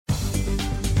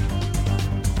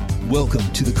Welcome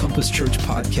to the Compass Church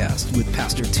podcast with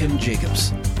Pastor Tim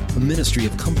Jacobs, a ministry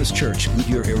of Compass Church,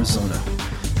 Goodyear, Arizona.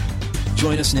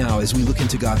 Join us now as we look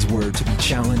into God's Word to be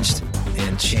challenged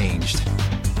and changed.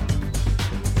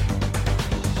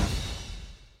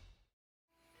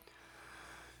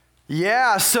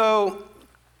 Yeah, so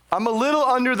I'm a little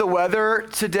under the weather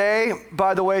today,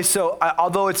 by the way,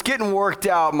 although it's getting worked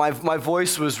out, my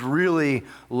voice was really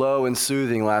low and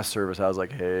soothing last service. I was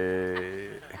like, hey.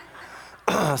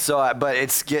 But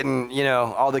it's getting,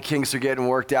 all the kinks are getting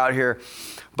worked out here.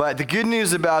 But the good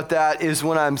news about that is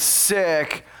when I'm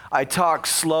sick, I talk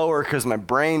slower because my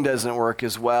brain doesn't work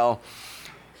as well,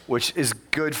 which is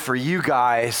good for you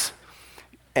guys.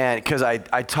 And because I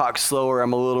talk slower,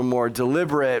 I'm a little more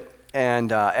deliberate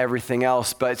and everything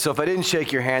else. But so if I didn't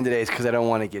shake your hand today, it's because I don't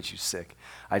want to get you sick.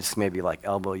 I just maybe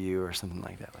elbow you or something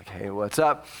like that. Like, hey, what's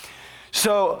up?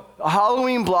 So a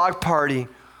Halloween block party.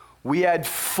 We had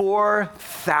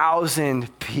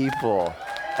 4,000 people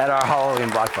at our Halloween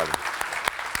block party.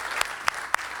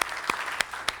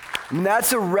 And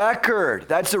that's a record.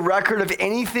 That's a record of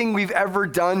anything we've ever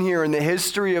done here in the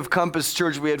history of Compass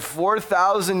Church. We had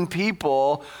 4,000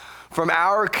 people from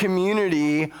our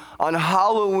community on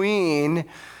Halloween,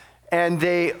 and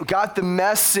they got the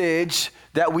message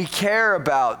that we care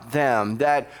about them,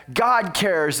 that God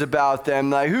cares about them.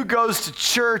 Like, who goes to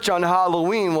church on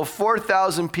Halloween? Well,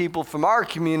 4,000 people from our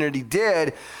community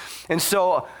did. And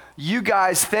so you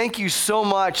guys, thank you so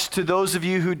much to those of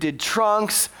you who did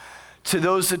trunks, to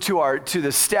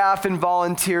the staff and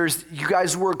volunteers. You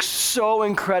guys worked so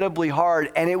incredibly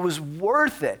hard, and it was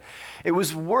worth it. It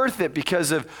was worth it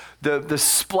because of the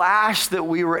splash that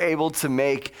we were able to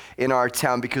make in our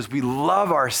town, because we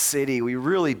love our city. We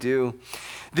really do.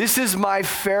 This is my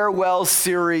farewell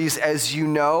series, as you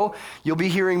know. You'll be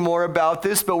hearing more about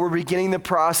this, but we're beginning the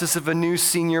process of a new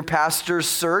senior pastor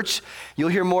search. You'll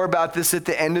hear more about this at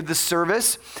the end of the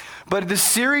service. But the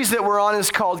series that we're on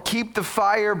is called Keep the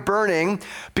Fire Burning,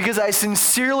 because I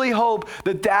sincerely hope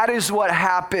that that is what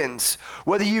happens.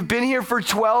 Whether you've been here for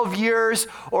 12 years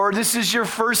or this is your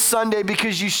first Sunday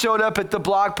because you showed up at the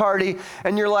block party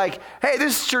and you're like, hey,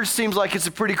 this church seems like it's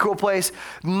a pretty cool place.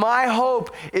 My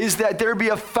hope is that there be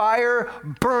a fire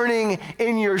burning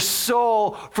in your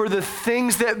soul for the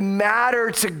things that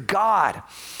matter to God,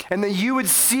 and that you would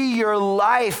see your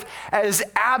life as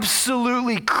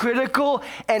absolutely critical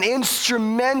and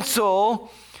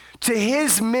instrumental to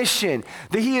his mission,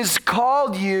 that he has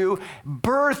called you,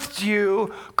 birthed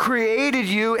you, created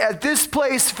you at this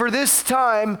place for this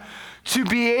time to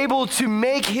be able to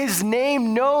make his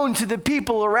name known to the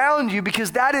people around you,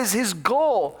 because that is his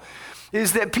goal,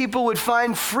 is that people would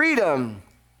find freedom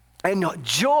and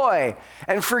joy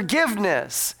and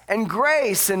forgiveness and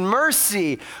grace and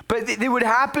mercy, but it would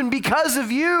happen because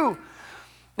of you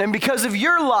and because of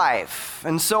your life.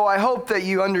 And so I hope that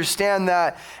you understand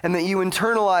that and that you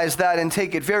internalize that and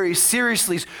take it very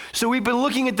seriously. So we've been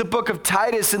looking at the book of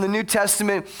Titus in the New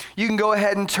Testament. You can go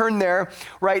ahead and turn there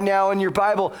right now in your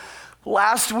Bible.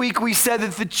 Last week we said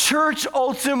that the church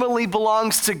ultimately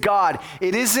belongs to God.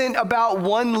 It isn't about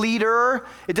one leader.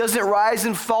 It doesn't rise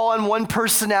and fall on one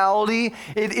personality.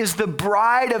 It is the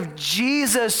bride of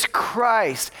Jesus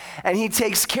Christ, and he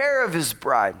takes care of his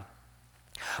bride.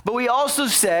 But we also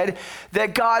said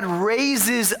that God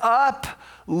raises up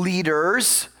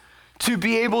leaders to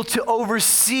be able to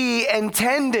oversee and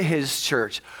tend to his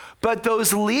church. But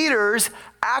those leaders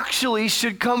actually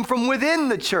should come from within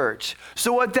the church.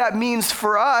 So what that means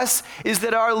for us is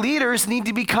that our leaders need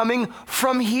to be coming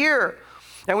from here.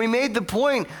 And we made the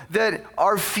point that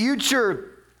our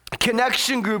future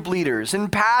connection group leaders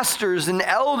and pastors and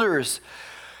elders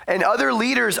and other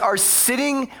leaders are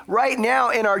sitting right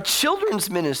now in our children's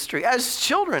ministry as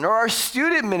children, or our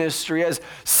student ministry as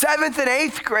 7th and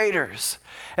 8th graders.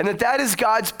 And that is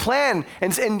God's plan.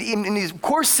 And he's, of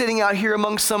course, sitting out here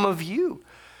among some of you.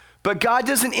 But God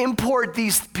doesn't import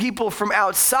these people from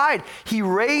outside. He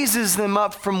raises them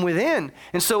up from within.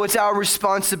 And so it's our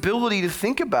responsibility to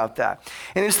think about that.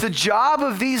 And it's the job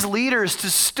of these leaders to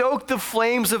stoke the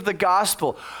flames of the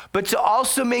gospel, but to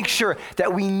also make sure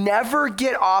that we never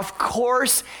get off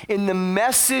course in the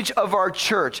message of our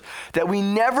church, that we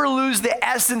never lose the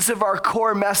essence of our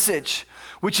core message,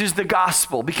 which is the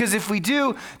gospel. Because if we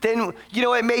do, then,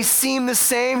 it may seem the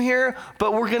same here,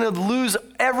 but we're going to lose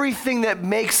everything that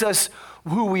makes us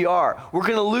who we are. We're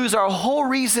going to lose our whole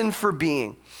reason for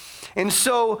being. And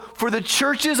so for the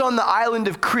churches on the island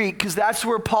of Crete, because that's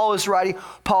where Paul is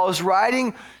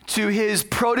writing to his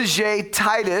protege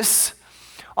Titus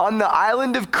on the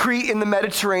island of Crete in the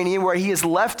Mediterranean, where he has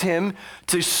left him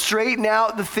to straighten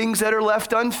out the things that are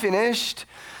left unfinished.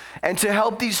 and to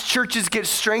help these churches get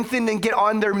strengthened and get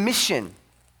on their mission.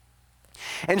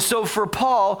 And so for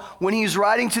Paul, when he's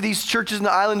writing to these churches in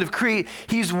the island of Crete,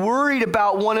 he's worried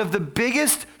about one of the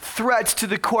biggest threats to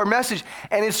the core message.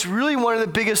 And it's really one of the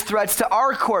biggest threats to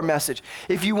our core message.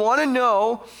 If you want to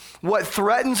know what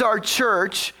threatens our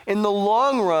church in the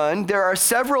long run, there are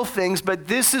several things, but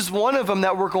this is one of them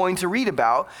that we're going to read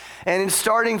about. And it's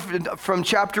starting from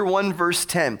chapter 1, verse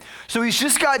 10. So he's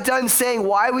just got done saying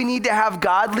why we need to have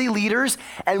godly leaders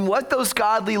and what those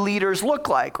godly leaders look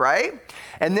like, right?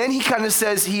 And then he kind of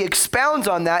says, he expounds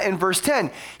on that in verse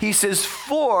 10. He says,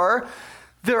 for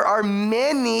there are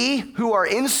many who are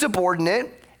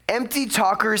insubordinate, empty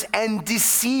talkers, and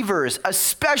deceivers,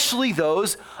 especially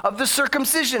those of the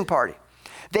circumcision party.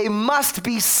 They must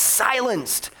be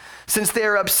silenced, since they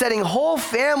are upsetting whole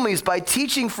families by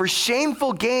teaching for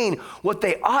shameful gain what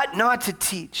they ought not to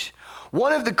teach.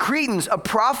 One of the Cretans, a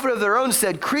prophet of their own,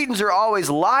 said, Cretans are always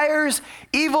liars,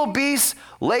 evil beasts,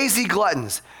 lazy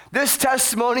gluttons. This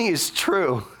testimony is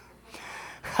true.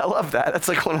 I love that. That's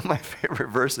like one of my favorite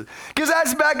verses. Because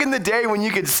that's back in the day when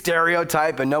you could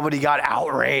stereotype and nobody got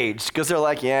outraged. Because they're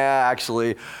like, yeah,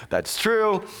 actually, that's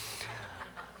true.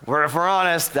 If we're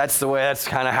honest, that's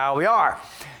kind of how we are.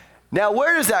 Now,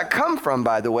 where does that come from,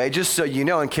 by the way? Just so you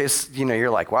know, in case, you're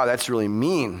like, wow, that's really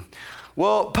mean.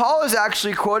 Well, Paul is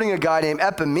actually quoting a guy named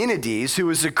Epimenides, who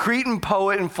was a Cretan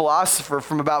poet and philosopher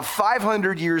from about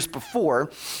 500 years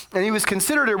before, and he was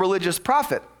considered a religious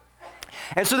prophet.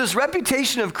 And so this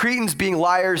reputation of Cretans being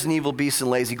liars and evil beasts and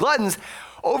lazy gluttons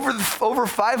over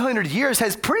 500 years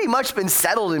has pretty much been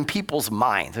settled in people's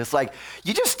minds. It's like,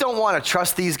 you just don't want to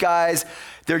trust these guys.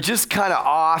 They're just kind of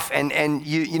off, and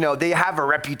they have a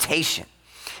reputation.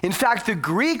 In fact, the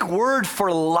Greek word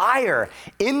for liar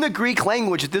in the Greek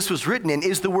language that this was written in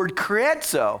is the word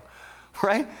krezo,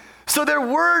 right? So their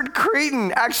word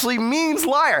Cretan actually means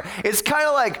liar. It's kind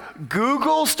of like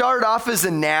Google started off as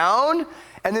a noun,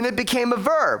 and then it became a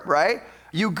verb, right?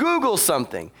 You Google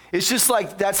something. It's just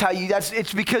like,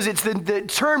 it's because the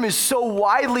term is so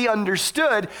widely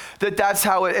understood that's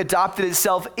how it adopted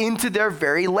itself into their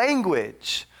very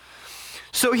language.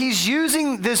 So he's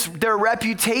using their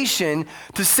reputation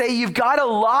to say you've got a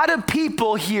lot of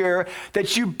people here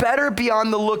that you better be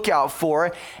on the lookout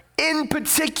for, in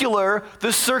particular,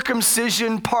 the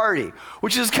circumcision party,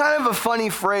 which is kind of a funny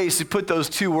phrase to put those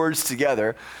two words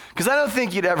together, because I don't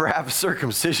think you'd ever have a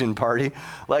circumcision party.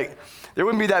 Like, there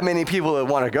wouldn't be that many people that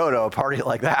want to go to a party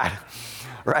like that,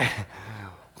 right?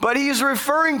 But he's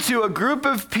referring to a group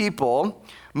of people,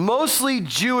 mostly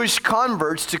Jewish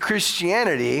converts to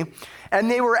Christianity, and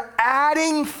they were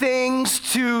adding things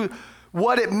to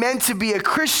what it meant to be a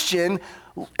Christian.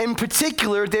 In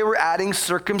particular, they were adding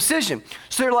circumcision.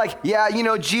 So they're like, yeah,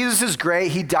 Jesus is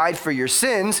great. He died for your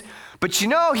sins. But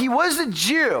he was a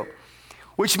Jew,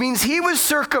 which means he was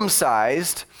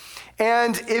circumcised.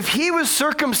 And if he was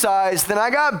circumcised, then I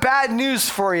got bad news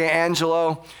for you,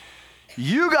 Angelo.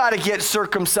 You got to get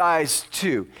circumcised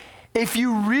too. If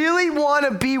you really want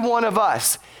to be one of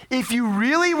us, if you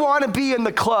really want to be in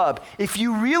the club, if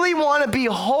you really want to be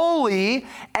holy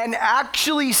and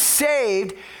actually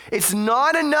saved, it's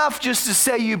not enough just to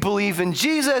say you believe in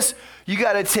Jesus. You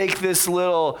got to take this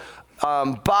little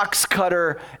box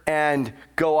cutter and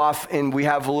go off, and we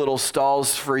have little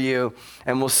stalls for you,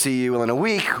 and we'll see you in a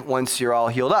week once you're all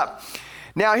healed up.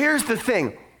 Now, here's the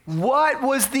thing. What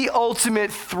was the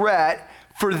ultimate threat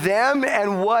for them,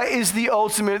 and what is the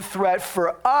ultimate threat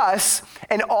for us?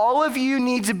 And all of you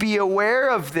need to be aware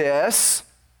of this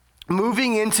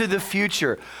moving into the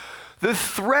future. The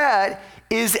threat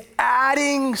is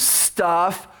adding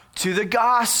stuff to the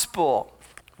gospel,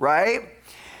 right?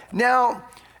 Now,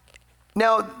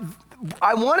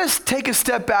 I want to take a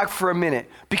step back for a minute,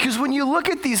 because when you look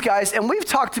at these guys, and we've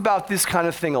talked about this kind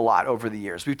of thing a lot over the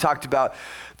years. We've talked about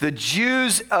the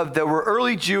Jews that were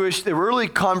early Jewish, they were early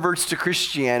converts to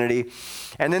Christianity,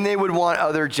 and then they would want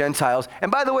other Gentiles.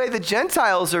 And by the way, the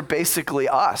Gentiles are basically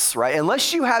us, right?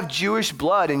 Unless you have Jewish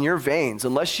blood in your veins,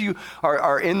 unless you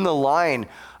are in the line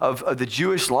of the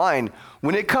Jewish line,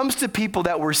 when it comes to people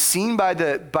that were seen by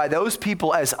those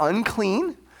people as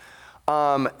unclean,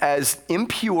 as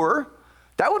impure,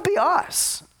 that would be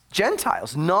us,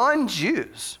 Gentiles,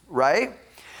 non-Jews, right?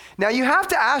 Now you have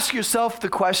to ask yourself the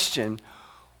question,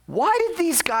 why did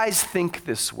these guys think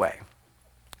this way?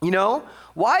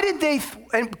 Why did they,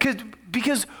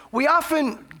 because we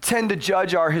often tend to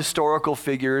judge our historical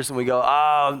figures and we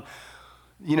go,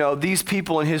 these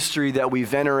people in history that we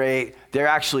venerate, they're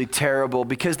actually terrible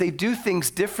because they do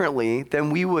things differently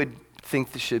than we would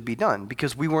think this should be done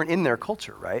because we weren't in their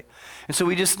culture, right? And so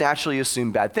we just naturally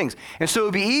assume bad things. And so it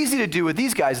would be easy to do with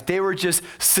these guys. They were just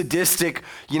sadistic,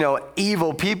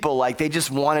 evil people. Like they just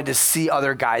wanted to see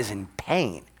other guys in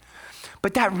pain.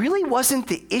 But that really wasn't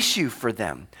the issue for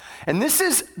them. And this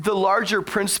is the larger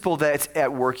principle that's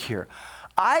at work here.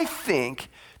 I think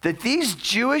that these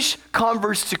Jewish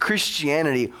converts to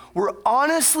Christianity were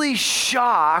honestly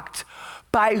shocked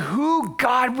by who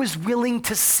God was willing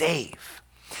to save.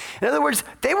 In other words,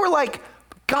 they were like,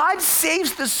 God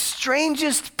saves the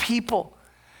strangest people.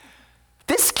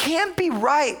 This can't be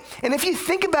right. And if you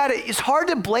think about it, it's hard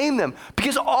to blame them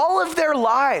because all of their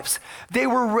lives, they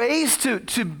were raised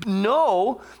to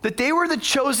know that they were the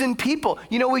chosen people.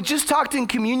 We just talked in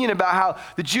communion about how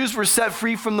the Jews were set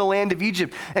free from the land of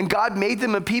Egypt and God made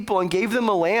them a people and gave them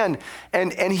a land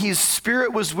and his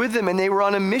spirit was with them and they were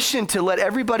on a mission to let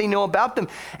everybody know about them.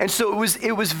 And so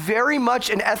it was very much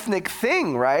an ethnic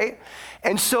thing, right?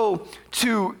 And so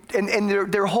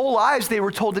their whole lives, they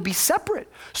were told to be separate.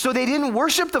 So they didn't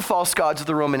worship the false gods of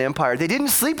the Roman Empire. They didn't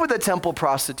sleep with the temple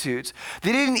prostitutes.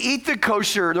 They didn't eat the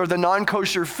kosher or the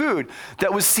non-kosher food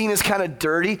that was seen as kind of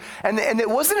dirty. And it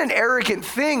wasn't an arrogant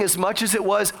thing as much as it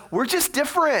was, we're just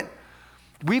different.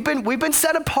 We've been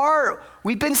set apart.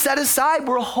 We've been set aside.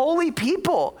 We're holy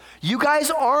people. You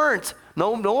guys aren't.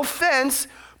 No offense.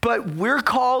 But we're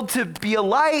called to be a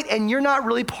light, and you're not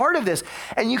really part of this.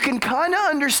 And you can kind of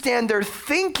understand their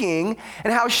thinking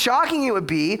and how shocking it would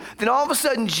be. Then all of a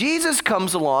sudden, Jesus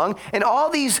comes along, and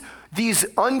all these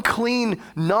unclean,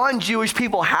 non-Jewish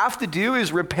people have to do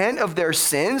is repent of their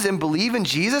sins and believe in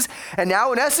Jesus. And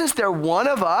now, in essence, they're one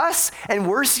of us, and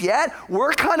worse yet,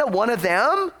 we're kind of one of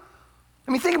them.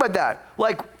 I mean, think about that.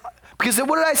 Because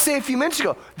what did I say a few minutes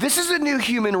ago? This is a new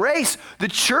human race. The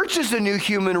church is a new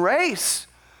human race.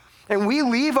 And we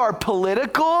leave our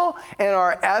political and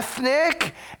our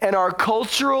ethnic and our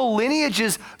cultural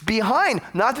lineages behind.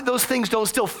 Not that those things don't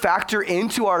still factor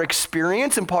into our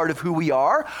experience and part of who we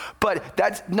are, but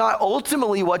that's not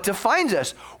ultimately what defines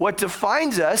us. What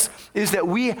defines us is that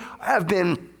we have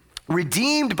been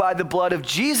redeemed by the blood of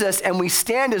Jesus, and we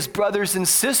stand as brothers and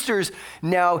sisters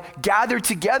now gathered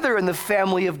together in the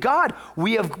family of God.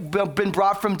 We have been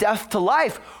brought from death to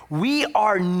life. We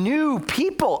are new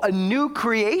people, a new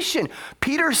creation.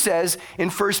 Peter says in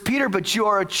 1 Peter, but you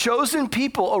are a chosen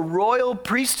people, a royal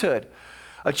priesthood,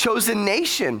 a chosen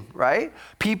nation, right?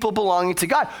 People belonging to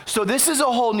God. So this is a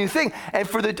whole new thing. And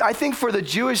I think for the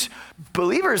Jewish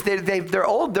believers, they're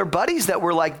old, they're buddies that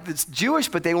were like, it's Jewish,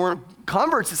 but they weren't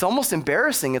converts. It's almost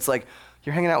embarrassing. It's like,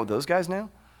 you're hanging out with those guys now?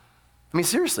 I mean,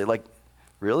 seriously,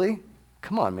 really?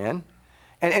 Come on, man.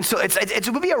 And so it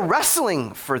would be a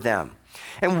wrestling for them.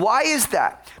 And why is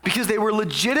that? Because they were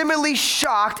legitimately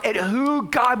shocked at who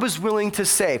God was willing to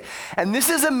save. And this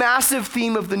is a massive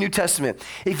theme of the New Testament.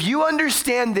 If you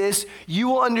understand this, you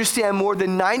will understand more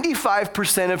than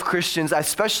 95% of Christians,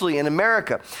 especially in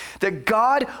America, that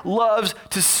God loves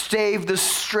to save the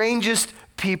strangest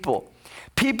people.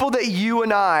 People that you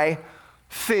and I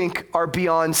think are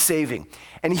beyond saving.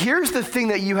 And here's the thing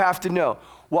that you have to know.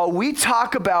 While we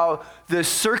talk about the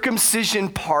circumcision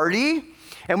party,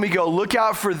 and we go, look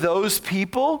out for those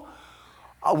people,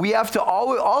 we have to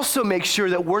also make sure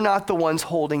that we're not the ones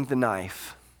holding the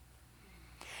knife.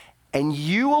 And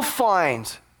you will find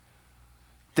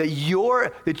that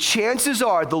the chances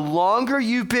are, the longer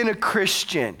you've been a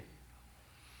Christian,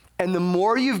 and the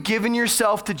more you've given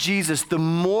yourself to Jesus, the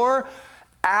more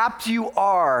apt you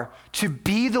are to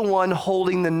be the one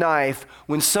holding the knife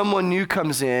when someone new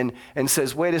comes in and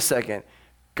says, wait a second,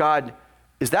 God,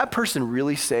 is that person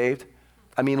really saved?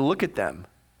 I mean, look at them.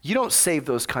 You don't save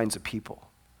those kinds of people.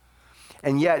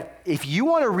 And yet, if you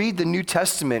want to read the New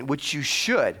Testament, which you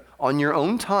should on your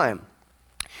own time,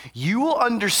 you will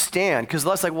understand, because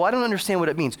that's like, well, I don't understand what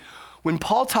it means. When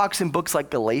Paul talks in books like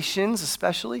Galatians,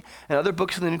 especially, and other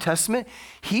books in the New Testament,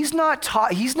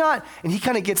 and he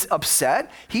kind of gets upset.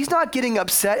 He's not getting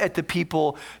upset at the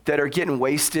people that are getting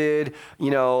wasted,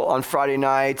 on Friday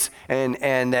nights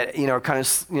and that,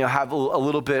 have a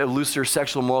little bit of looser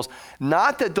sexual morals.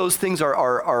 Not that those things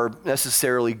are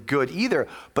necessarily good either,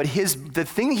 but the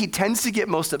thing he tends to get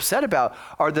most upset about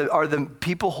are the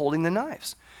people holding the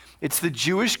knives. It's the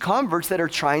Jewish converts that are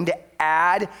trying to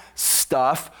add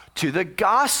stuff to the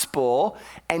gospel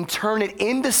and turn it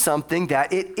into something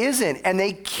that it isn't. And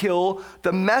they kill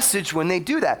the message when they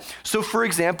do that. So for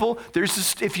example,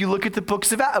 if you look at the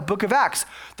book of Acts,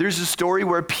 there's a story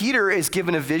where Peter is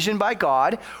given a vision by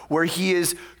God where he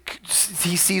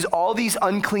sees all these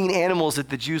unclean animals that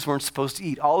the Jews weren't supposed to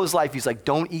eat. All his life, he's like,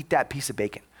 don't eat that piece of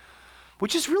bacon,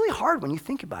 which is really hard when you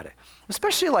think about it.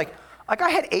 Especially Like I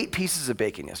had 8 pieces of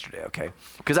bacon yesterday, okay?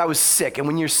 Because I was sick. And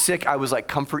when you're sick, I was like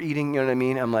comfort eating, you know what I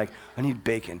mean? I'm like, I need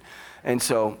bacon. And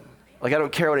so, like I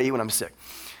don't care what I eat when I'm sick.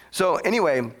 So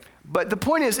anyway, but the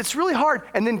point is, it's really hard.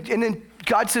 And then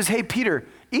God says, hey, Peter,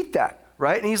 eat that,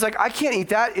 right? And he's like, I can't eat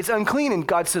that. It's unclean. And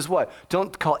God says what?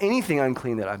 Don't call anything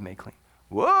unclean that I've made clean.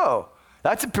 Whoa,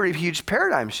 that's a pretty huge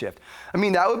paradigm shift. I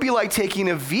mean, that would be like taking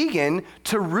a vegan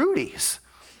to Rudy's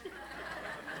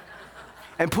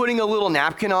and putting a little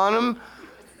napkin on him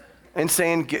and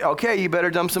saying, okay, you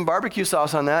better dump some barbecue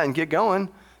sauce on that and get going.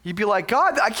 You'd be like,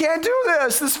 God, I can't do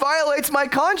this. This violates my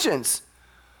conscience.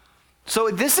 So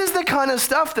this is the kind of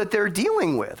stuff that they're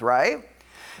dealing with, right?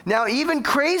 Now, even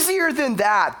crazier than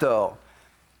that, though,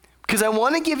 because I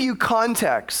want to give you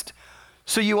context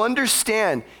so you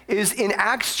understand, is in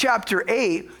Acts chapter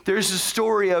 8, there's a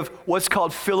story of what's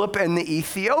called Philip and the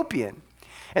Ethiopian.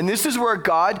 And this is where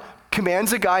God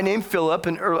commands a guy named Philip,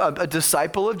 a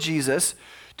disciple of Jesus,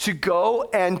 to go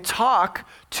and talk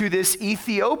to this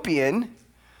Ethiopian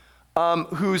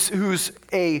who's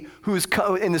in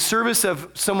the service of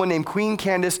someone named Queen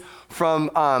Candace from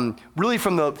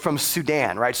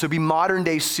Sudan, right? So it'd be modern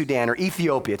day Sudan or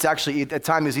Ethiopia. It's actually, at the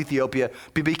time is Ethiopia,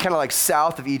 but be kind of like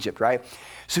south of Egypt, right?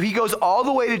 So he goes all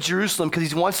the way to Jerusalem because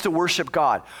he wants to worship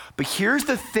God. But here's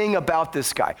the thing about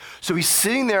this guy. So he's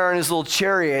sitting there in his little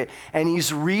chariot and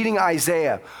he's reading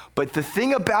Isaiah. But the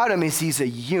thing about him is he's a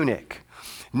eunuch.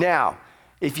 Now,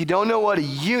 if you don't know what a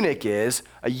eunuch is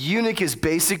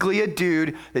basically a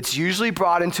dude that's usually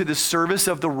brought into the service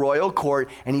of the royal court,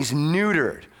 and he's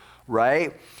neutered,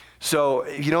 right? So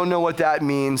if you don't know what that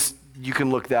means, you can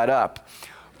look that up.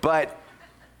 But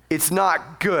it's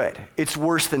not good. It's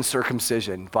worse than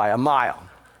circumcision by a mile.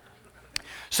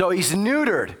 So he's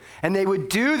neutered, and they would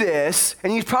do this,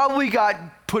 and he probably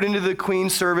got put into the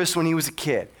queen's service when he was a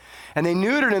kid. And they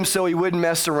neutered him so he wouldn't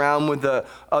mess around with the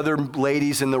other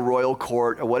ladies in the royal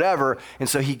court or whatever, and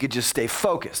so he could just stay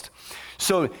focused.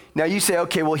 So now you say,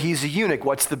 okay, well, he's a eunuch.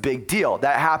 What's the big deal?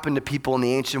 That happened to people in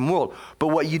the ancient world. But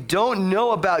what you don't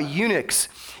know about eunuchs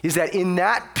is that in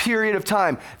that period of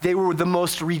time, they were the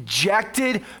most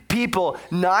rejected people,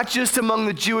 not just among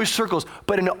the Jewish circles,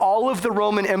 but in all of the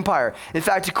Roman Empire. In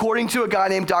fact, according to a guy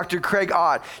named Dr. Craig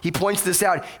Ott, he points this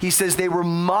out. He says they were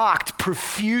mocked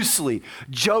profusely,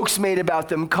 jokes made about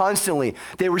them constantly.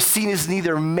 They were seen as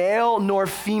neither male nor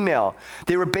female.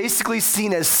 They were basically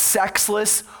seen as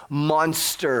sexless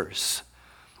monsters.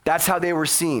 That's how they were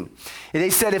seen. And they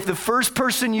said if the first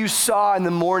person you saw in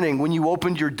the morning when you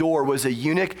opened your door was a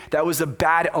eunuch, that was a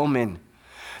bad omen.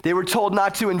 They were told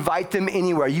not to invite them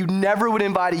anywhere. You never would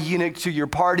invite a eunuch to your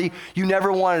party. You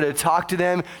never wanted to talk to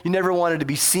them. You never wanted to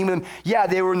be seen with them. Yeah,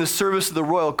 they were in the service of the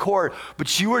royal court,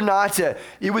 but you were not to,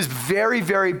 it was very,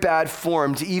 very bad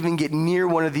form to even get near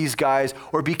one of these guys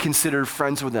or be considered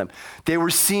friends with them. They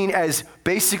were seen as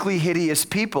basically hideous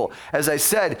people. As I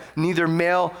said, neither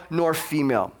male nor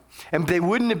female. And they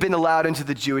wouldn't have been allowed into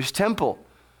the Jewish temple.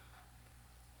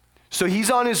 So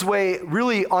he's on his way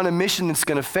really on a mission that's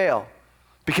going to fail.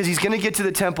 Because he's going to get to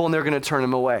the temple and they're going to turn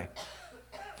him away.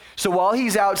 So while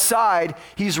he's outside,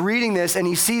 he's reading this and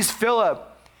he sees Philip.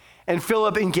 And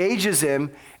Philip engages him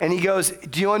and he goes,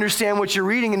 do you understand what you're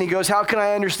reading? And he goes, how can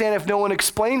I understand if no one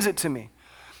explains it to me?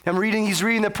 He's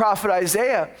reading the prophet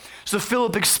Isaiah. So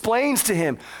Philip explains to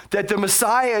him that the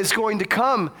Messiah is going to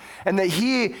come and that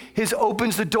he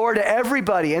opens the door to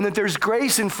everybody and that there's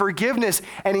grace and forgiveness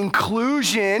and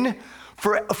inclusion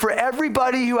for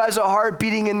everybody who has a heart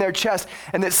beating in their chest,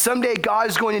 and that someday God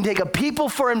is going to take a people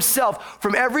for himself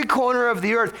from every corner of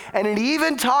the earth. And it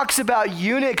even talks about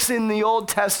eunuchs in the Old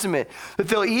Testament, that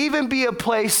there'll even be a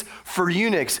place for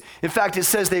eunuchs. In fact, it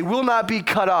says they will not be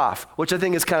cut off, which I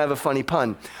think is kind of a funny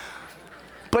pun.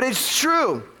 But it's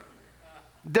true.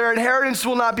 Their inheritance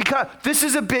will not be cut off. This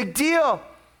is a big deal.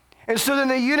 And so then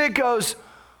the eunuch goes,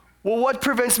 well, what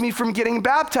prevents me from getting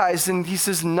baptized? And he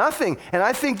says, nothing. And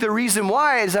I think the reason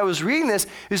why, as I was reading this,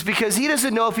 is because he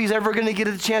doesn't know if he's ever going to get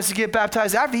a chance to get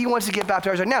baptized after. He wants to get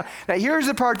baptized right now. Now, here's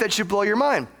the part that should blow your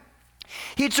mind.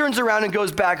 He turns around and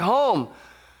goes back home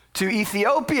to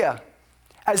Ethiopia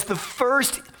as the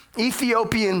first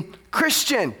Ethiopian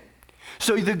Christian.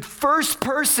 So the first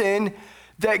person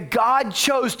that God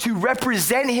chose to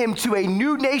represent him to a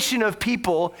new nation of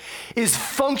people is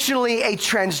functionally a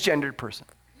transgendered person.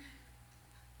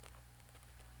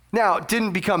 Now,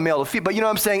 didn't become male to female, but you know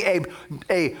what I'm saying?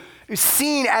 A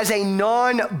seen as a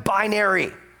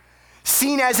non-binary,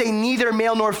 seen as a neither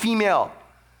male nor female,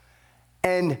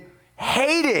 and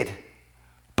hated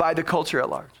by the culture at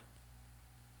large.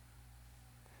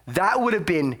 That would have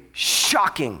been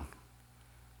shocking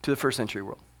to the first century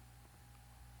world.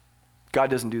 God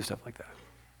doesn't do stuff like that.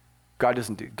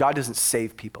 God doesn't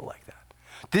save people like that.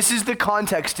 This is the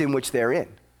context in which they're in.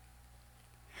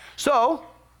 So,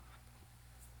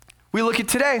 we look at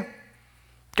today.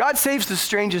 God saves the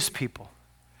strangest people.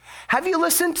 Have you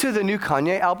listened to the new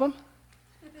Kanye album?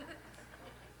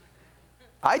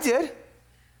 I did.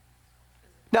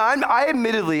 Now, I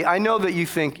admittedly, I know that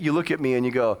you look at me and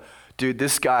you go, dude,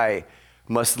 this guy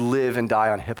must live and die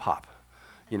on hip hop,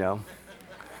 you know?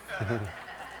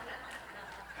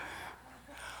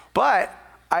 But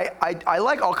I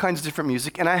like all kinds of different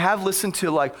music, and I have listened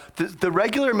to like the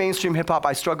regular mainstream hip hop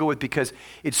I struggle with because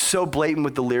it's so blatant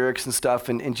with the lyrics and stuff,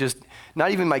 and just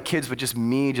not even my kids, but just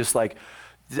me, just like,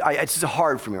 it's just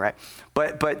hard for me, right?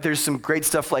 But there's some great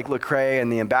stuff like Lecrae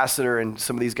and the Ambassador and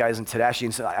some of these guys in Tedaschi,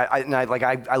 and so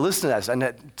I listen to that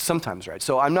and sometimes, right?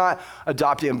 So I'm not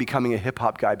adopting and becoming a hip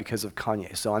hop guy because of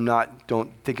Kanye. So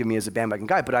don't think of me as a bandwagon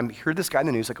guy, but I heard this guy in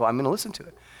the news, like, well, I'm going to listen to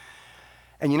it.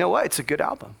 And you know what? It's a good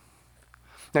album.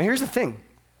 Now here's the thing.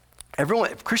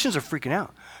 Christians are freaking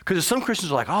out because there's some Christians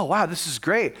who are like, oh wow, this is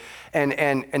great. And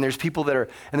there's people and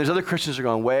there's other Christians who are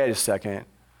going, wait a second.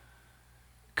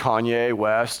 Kanye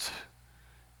West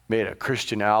made a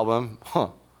Christian album? I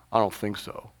don't think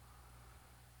so.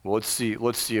 Well, let's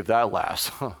see if that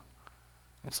lasts.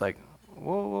 It's like,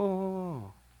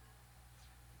 whoa.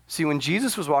 See, when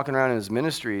Jesus was walking around in his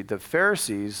ministry, the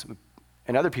Pharisees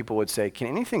and other people would say, can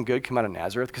anything good come out of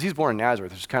Nazareth? Because he's born in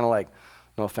Nazareth, which is kind of like,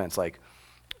 no offense, like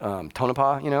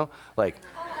Tonopah, you know? Like,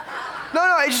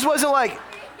 no, it just wasn't like,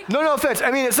 no offense.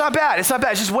 I mean, it's not bad. It's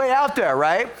just way out there,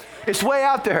 right? It's way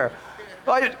out there.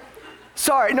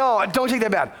 Sorry, no, don't take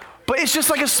that bad. But it's just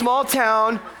like a small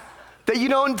town that you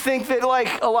don't think that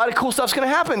like a lot of cool stuff's gonna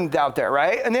happen out there,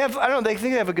 right? And they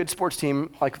think they have a good sports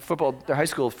team, like football, their high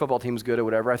school football team's good or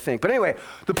whatever, I think. But anyway,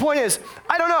 the point is,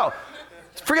 I don't know.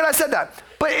 Forget I said that.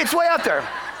 But it's way out there.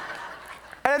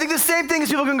 And I think the same thing is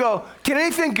people can go, can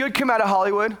anything good come out of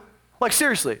Hollywood? Like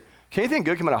seriously, can anything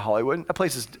good come out of Hollywood? That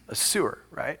place is a sewer,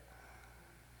 right?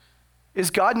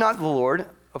 Is God not the Lord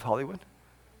of Hollywood?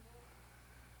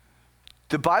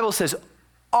 The Bible says,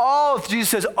 Jesus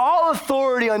says, all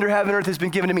authority under heaven and earth has been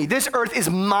given to me. This earth is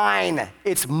mine.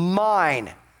 It's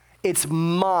mine. It's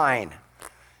mine.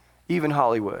 Even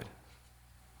Hollywood.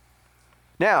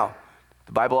 Now,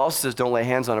 the Bible also says don't lay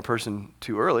hands on a person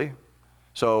too early.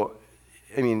 So,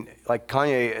 I mean, like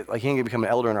Kanye, like he ain't gonna become an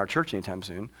elder in our church anytime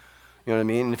soon. You know what I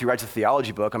mean? And if he writes a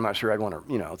theology book, I'm not sure I'd want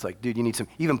to, it's like, dude, you need some,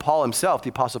 even Paul himself, the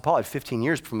Apostle Paul had 15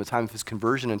 years from the time of his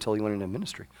conversion until he went into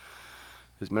ministry.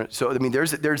 So, I mean,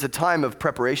 there's a time of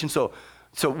preparation. So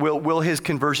will his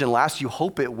conversion last? You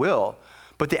hope it will.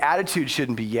 But the attitude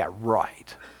shouldn't be, yeah,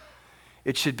 right.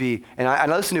 It should be, and I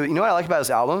listen to it. You know what I like about this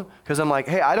album? Because I'm like,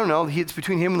 hey, I don't know. It's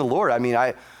between him and the Lord. I mean,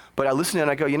 but I listen to it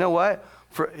and I go, you know what?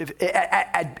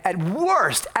 At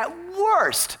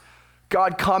worst,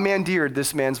 God commandeered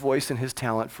this man's voice and his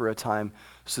talent for a time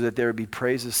so that there would be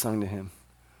praises sung to him.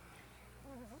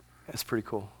 That's pretty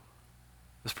cool.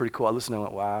 That's pretty cool. I listened and I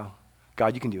went, wow.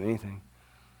 God, you can do anything.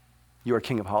 You are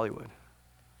King of Hollywood.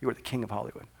 You are the King of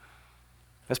Hollywood.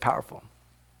 That's powerful.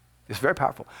 It's very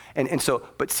powerful. And so,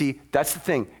 but see, that's the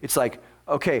thing. It's like,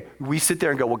 okay, we sit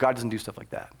there and go, well, God doesn't do stuff like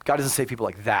that. God doesn't save people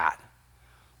like that.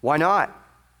 Why not?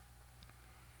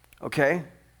 Okay?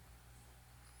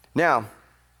 Now,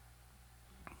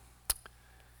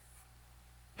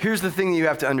 here's the thing that you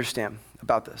have to understand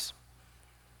about this.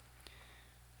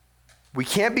 We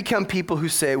can't become people who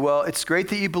say, well, it's great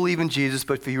that you believe in Jesus,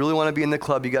 but if you really want to be in the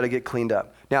club, you got to get cleaned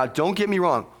up. Now, don't get me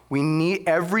wrong. We need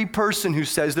every person who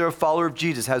says they're a follower of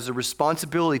Jesus has a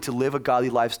responsibility to live a godly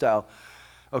lifestyle,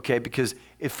 okay? Because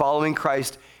if following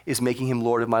Christ is making him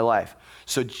Lord of my life.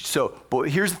 But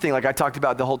here's the thing, like I talked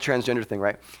about the whole transgender thing,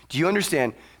 right? Do you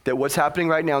understand that what's happening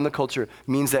right now in the culture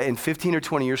means that in 15 or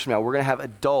 20 years from now, we're going to have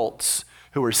adults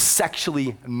who were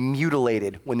sexually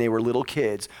mutilated when they were little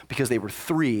kids because they were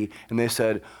 3 and they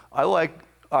said, I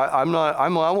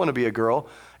want to be a girl.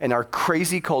 And our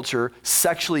crazy culture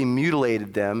sexually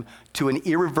mutilated them to an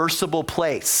irreversible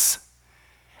place.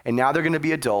 And now they're going to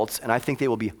be adults, and I think they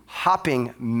will be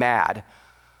hopping mad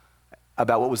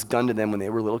about what was done to them when they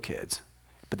were little kids,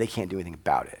 but they can't do anything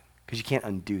about it because you can't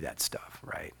undo that stuff,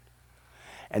 right?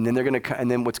 And then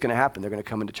then what's going to happen? They're going to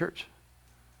come into church.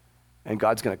 And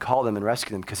God's going to call them and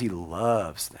rescue them because he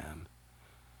loves them.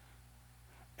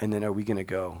 And then are we going to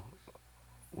go,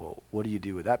 well, what do you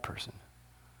do with that person?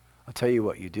 I'll tell you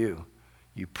what you do.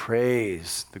 You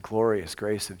praise the glorious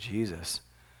grace of Jesus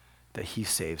that he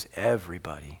saves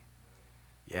everybody.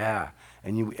 Yeah.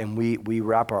 And we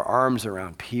wrap our arms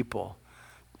around people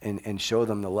and show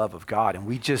them the love of God. And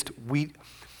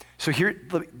so here's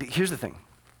the thing.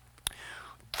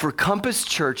 For Compass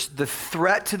Church, the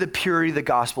threat to the purity of the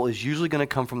gospel is usually going to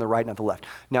come from the right, not the left.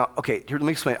 Now, okay, here, let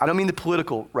me explain. I don't mean the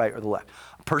political right or the left.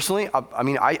 Personally,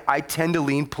 I tend to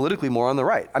lean politically more on the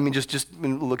right. I mean, just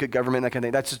look at government, that kind of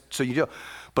thing. That's just so you do.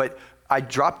 But I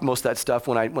drop most of that stuff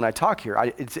when I talk here.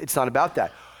 It's not about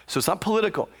that. So it's not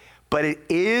political. But it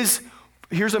is,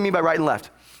 here's what I mean by right and left.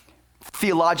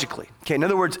 Theologically. Okay, in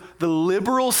other words, the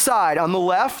liberal side on the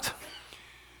left,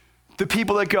 the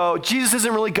people that go, Jesus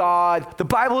isn't really God, the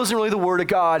Bible isn't really the word of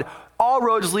God, all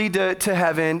roads lead to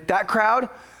heaven, that crowd,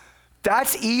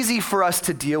 that's easy for us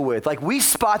to deal with. Like, we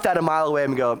spot that a mile away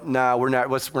and go, no, we're not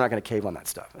going to cave on that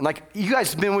stuff. And like, you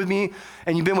guys have been with me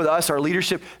and you've been with us, our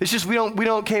leadership, it's just we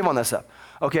don't cave on that stuff,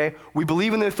 okay? We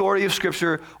believe in the authority of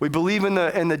Scripture, we believe in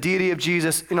the deity of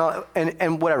Jesus,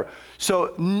 and whatever.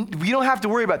 So we don't have to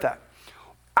worry about that.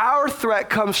 Our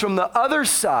threat comes from the other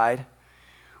side,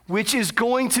 which is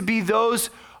going to be those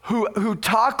who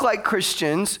talk like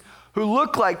Christians, who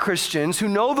look like Christians, who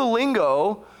know the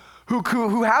lingo,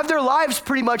 who have their lives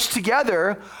pretty much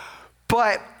together,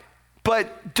 but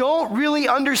don't really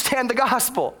understand the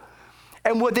gospel.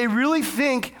 And what they really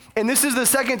think, and this is the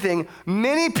second thing,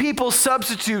 many people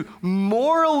substitute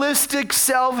moralistic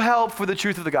self-help for the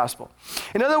truth of the gospel.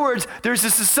 In other words, there's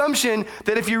this assumption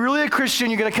that if you're really a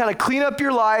Christian, you're going to kind of clean up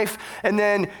your life, and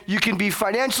then you can be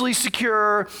financially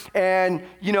secure, and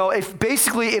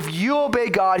if you obey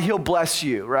God, he'll bless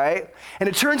you, right? And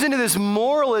it turns into this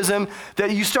moralism that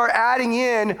you start adding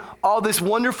in all this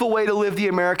wonderful way to live the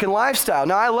American lifestyle.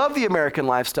 Now, I love the American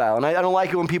lifestyle, and I don't like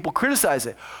it when people criticize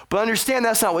it, but understand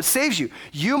that's not what saves you.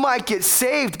 You might get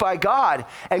saved by God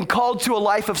and called to a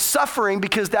life of suffering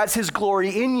because that's his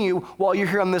glory in you while you're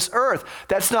here on this earth.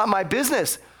 That's not my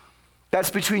business. That's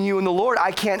between you and the Lord.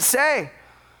 I can't say.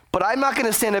 But I'm not going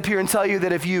to stand up here and tell you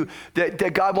that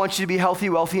that God wants you to be healthy,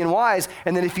 wealthy, and wise,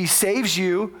 and then if he saves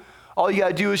you, all you got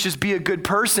to do is just be a good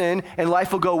person and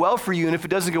life will go well for you. And if it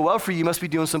doesn't go well for you, you must be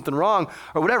doing something wrong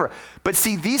or whatever. But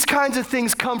see, these kinds of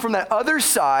things come from that other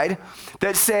side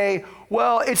that say,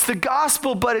 well, it's the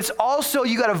gospel, but it's also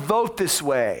you got to vote this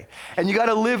way and you got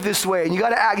to live this way and you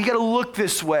got to act, you got to look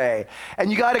this way and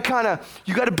you got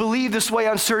to believe this way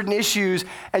on certain issues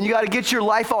and you got to get your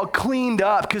life all cleaned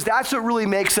up because that's what really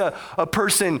makes a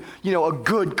person, a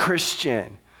good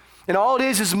Christian. And all it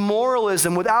is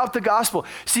moralism without the gospel.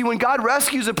 See, when God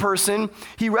rescues a person,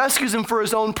 he rescues them for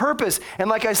his own purpose. And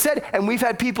like I said, and we've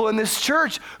had people in this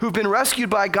church who've been rescued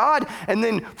by God, and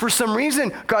then for some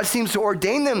reason, God seems to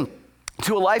ordain them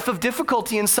to a life of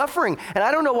difficulty and suffering. And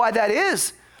I don't know why that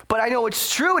is, but I know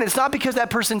it's true, and it's not because that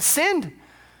person sinned.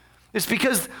 It's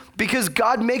because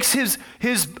God makes his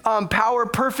power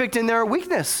perfect in their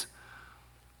weakness.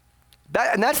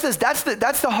 That's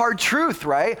the hard truth,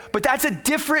 right? But that's a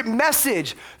different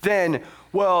message than,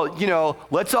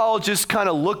 let's all just kind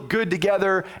of look good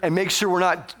together and make sure we're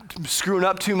not screwing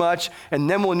up too much, and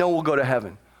then we'll know we'll go to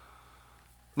heaven.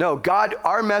 No,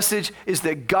 our message is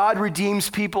that God redeems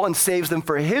people and saves them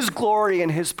for his glory and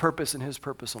his purpose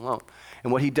alone.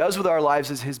 And what he does with our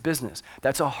lives is his business.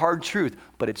 That's a hard truth,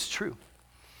 but it's true.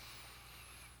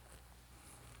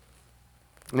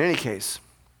 In any case,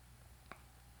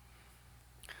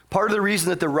 part of the reason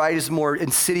that the right is more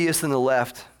insidious than the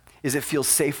left is it feels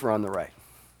safer on the right.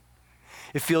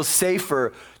 It feels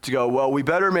safer to go, well, we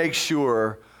better make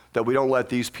sure that we don't let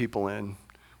these people in.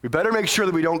 We better make sure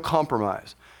that we don't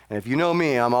compromise. And if you know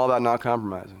me, I'm all about not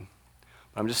compromising.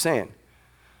 I'm just saying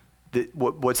that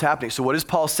what's happening. So what does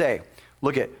Paul say?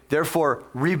 Look at, therefore,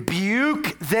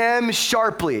 rebuke them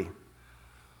sharply.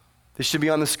 This should be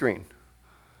on the screen.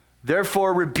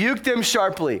 Therefore, rebuke them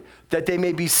sharply, that they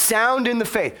may be sound in the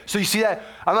faith. So you see that?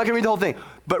 I'm not going to read the whole thing,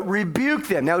 but rebuke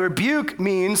them. Now, rebuke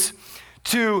means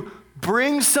to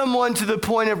bring someone to the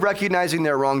point of recognizing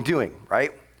their wrongdoing,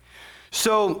 right?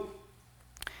 So,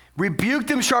 rebuke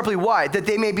them sharply. Why? That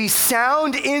they may be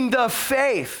sound in the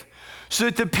faith, so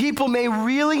that the people may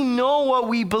really know what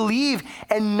we believe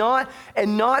and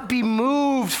not be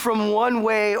moved from one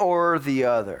way or the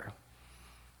other.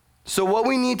 So what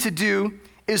we need to do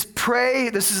is pray,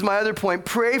 this is my other point,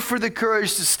 pray for the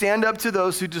courage to stand up to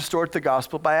those who distort the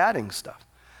gospel by adding stuff.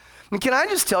 And can I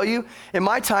just tell you, in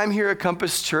my time here at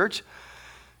Compass Church,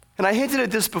 and I hinted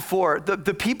at this before,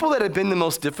 the people that have been the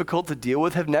most difficult to deal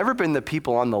with have never been the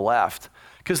people on the left.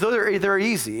 Because they're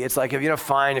easy. It's like, if you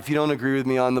don't agree with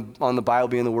me on the Bible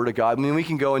being the Word of God, I mean, we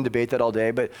can go and debate that all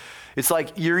day, but it's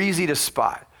like you're easy to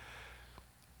spot.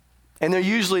 And they're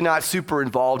usually not super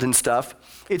involved in stuff.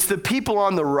 It's the people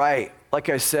on the right, like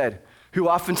I said, who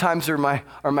oftentimes are my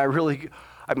really,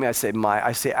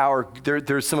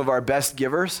 they're some of our best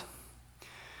givers.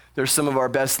 They're some of our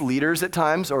best leaders at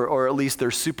times, or at least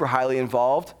they're super highly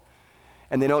involved,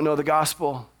 and they don't know the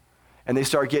gospel. And they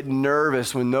start getting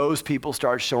nervous when those people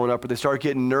start showing up, or they start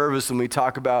getting nervous when we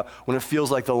talk about when it feels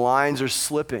like the lines are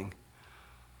slipping.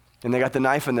 And they got the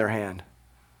knife in their hand.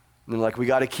 And they're like, we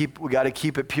got to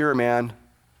keep it pure, man.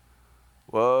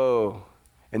 Whoa.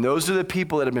 And those are the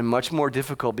people that have been much more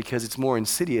difficult because it's more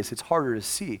insidious. It's harder to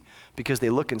see because they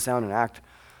look and sound and act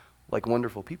like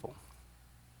wonderful people.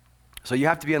 So you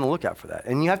have to be on the lookout for that.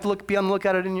 And you have to be on the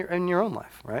lookout in your own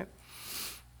life, right?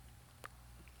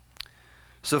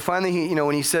 So finally,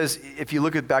 when he says, if you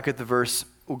look back at the verse,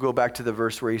 we'll go back to the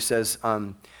verse where he says,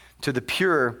 to the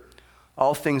pure,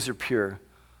 all things are pure,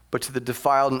 but to the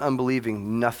defiled and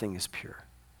unbelieving, nothing is pure.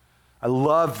 I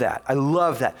love that. I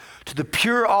love that. To the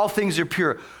pure, all things are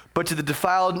pure, but to the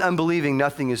defiled and unbelieving,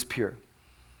 nothing is pure.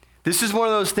 This is one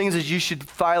of those things that you should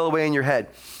file away in your head.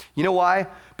 You know why?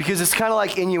 Because it's kind of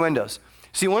like innuendos.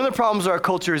 See, one of the problems of our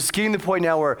culture is getting to the point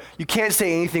now where you can't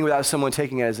say anything without someone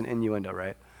taking it as an innuendo,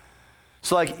 right?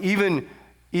 So like even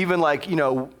like,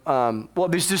 well,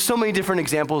 there's just so many different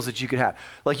examples that you could have.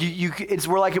 Like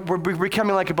we're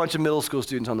becoming like a bunch of middle school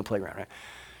students on the playground, right?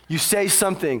 You say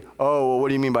something, oh, well, what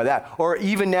do you mean by that? Or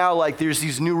even now, like there's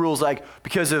these new rules, like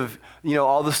because of,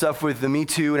 all the stuff with the Me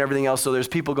Too and everything else. So there's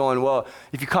people going, well,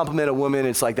 if you compliment a woman,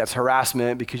 it's like that's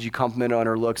harassment because you compliment her on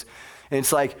her looks. And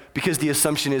it's like, because the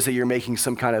assumption is that you're making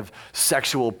some kind of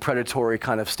sexual predatory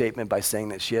kind of statement by saying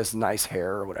that she has nice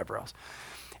hair or whatever else.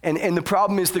 And the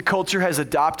problem is the culture has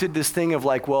adopted this thing of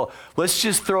like, well, let's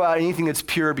just throw out anything that's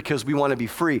pure because we want to be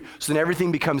free. So then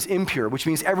everything becomes impure, which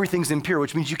means everything's impure,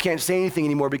 which means you can't say anything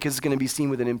anymore because it's going to be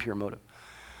seen with an impure motive.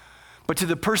 But to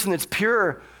the person that's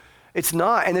pure, it's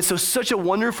not. And it's such a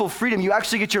wonderful freedom. You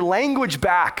actually get your language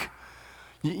back,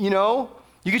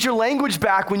 You get your language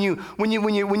back when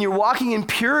you're walking in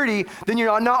purity. Then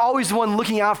you're not always the one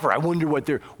looking out for. I wonder what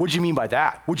do you mean by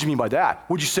that? What'd you mean by that?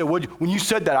 What'd you say? When you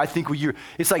said that, I think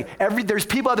it's like there's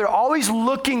people out there always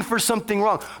looking for something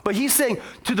wrong. But he's saying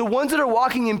to the ones that are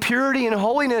walking in purity and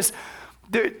holiness,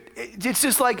 it's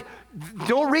just like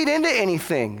don't read into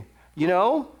anything.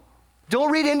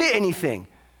 Don't read into anything.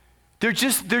 They're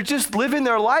just living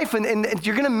their life, and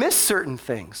you're going to miss certain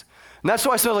things. And that's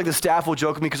why sometimes like the staff will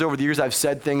joke with me because over the years I've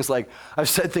said things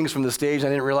from the stage and I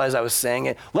didn't realize I was saying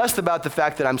it. Less about the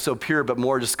fact that I'm so pure, but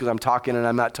more just because I'm talking and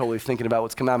I'm not totally thinking about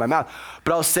what's coming out of my mouth.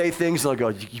 But I'll say things and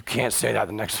they'll go, you can't say that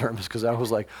the next service because that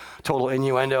was like total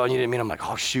innuendo and you didn't mean. I'm like,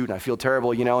 oh shoot, and I feel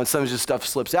terrible, and sometimes just stuff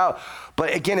slips out.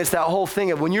 But again, it's that whole thing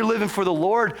of when you're living for the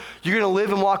Lord, you're going to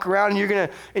live and walk around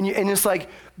and it's like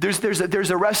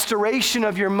there's a restoration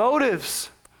of your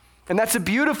motives. And that's a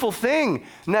beautiful thing.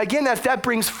 And again, that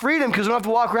brings freedom because we don't have to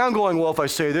walk around going, well, if I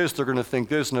say this, they're going to think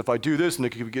this. And if I do this, and it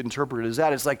could get interpreted as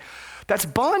that. It's like, that's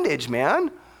bondage,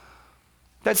 man.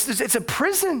 It's a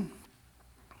prison.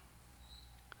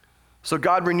 So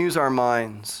God renews our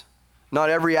minds. Not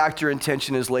every act or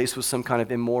intention is laced with some kind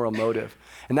of immoral motive.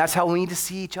 And that's how we need to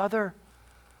see each other.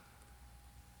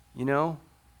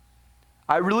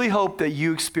 I really hope that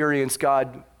you experience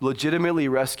God legitimately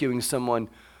rescuing someone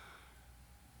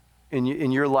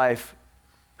in your life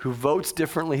who votes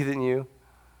differently than you,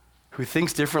 who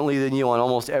thinks differently than you on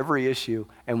almost every issue,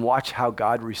 and watch how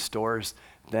God restores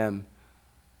them.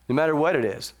 No matter what it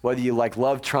is, whether you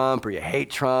love Trump or you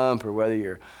hate Trump, or whether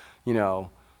you're,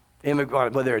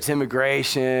 whether it's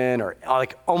immigration or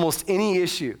like almost any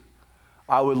issue,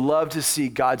 I would love to see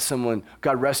God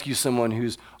rescue someone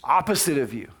who's opposite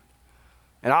of you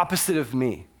and opposite of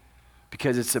me,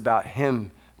 because it's about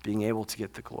him being able to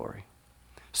get the glory.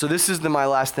 So this is my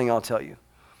last thing I'll tell you.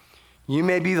 You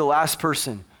may be the last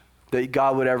person that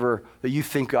you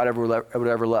think God would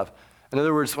ever love. In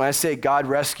other words, when I say God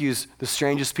rescues the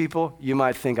strangest people, you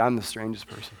might think I'm the strangest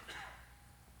person.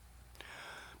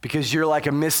 Because you're like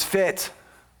a misfit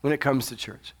when it comes to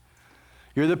church.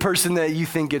 You're the person that you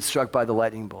think gets struck by the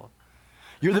lightning bolt.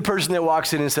 You're the person that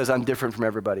walks in and says, I'm different from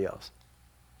everybody else.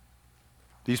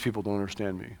 These people don't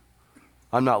understand me.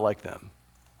 I'm not like them.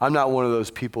 I'm not one of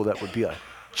those people that would be a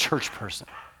church person.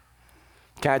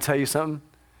 Can I tell you something?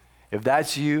 If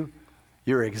that's you,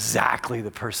 you're exactly the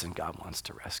person God wants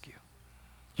to rescue.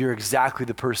 You're exactly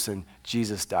the person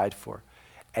Jesus died for.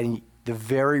 And the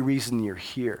very reason you're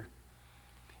here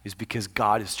is because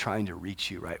God is trying to reach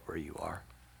you right where you are.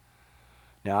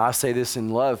 Now, I say this in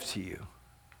love to you,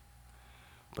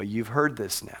 but you've heard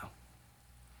this now.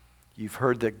 You've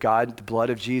heard that the blood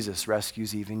of Jesus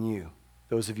rescues even you.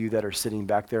 Those of you that are sitting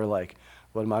back there like,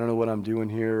 well, I don't know what I'm doing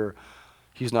here, or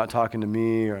he's not talking to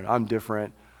me, or I'm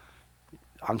different.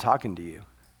 I'm talking to you,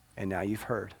 and now you've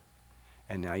heard,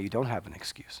 and now you don't have an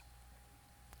excuse.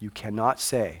 You cannot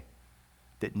say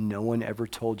that no one ever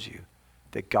told you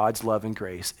that God's love and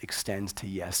grace extends to,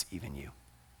 yes, even you.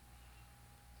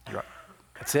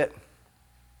 That's it.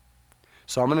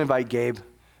 So I'm going to invite Gabe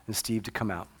and Steve to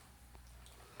come out.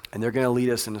 And they're going to lead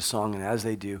us in a song. And as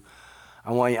they do,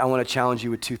 I want to challenge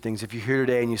you with two things. If you're here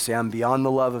today and you say, I'm beyond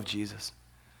the love of Jesus,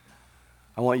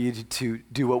 I want you to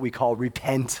do what we call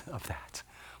repent of that,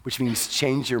 which means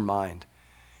change your mind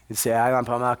and say, I'm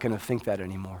not going to think that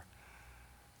anymore.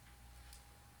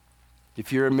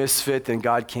 If you're a misfit, then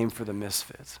God came for the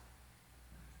misfits.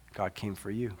 God came for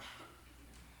you.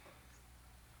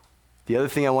 The other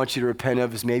thing I want you to repent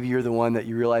of is maybe you're the one that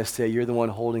you realize today, you're the one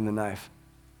holding the knife.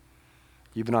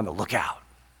 You've been on the lookout.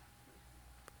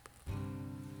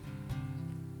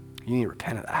 You need to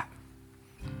repent of that.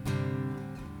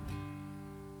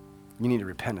 You need to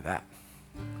repent of that.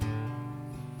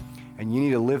 And you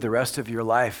need to live the rest of your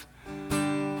life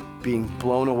being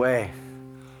blown away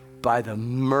by the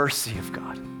mercy of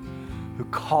God, who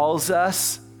calls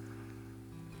us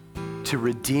to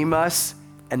redeem us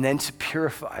and then to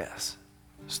purify us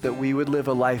so that we would live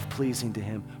a life pleasing to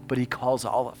him. But he calls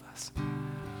all of us.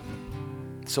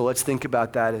 So let's think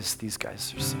about that as these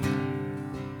guys are singing.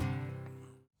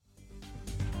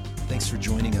 Thanks for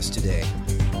joining us today.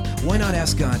 Why not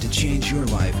ask God to change your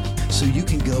life so you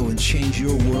can go and change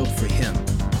your world for him?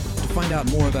 To find out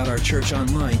more about our church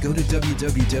online, go to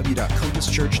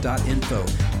www.compasschurch.info,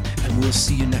 and we'll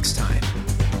see you next time.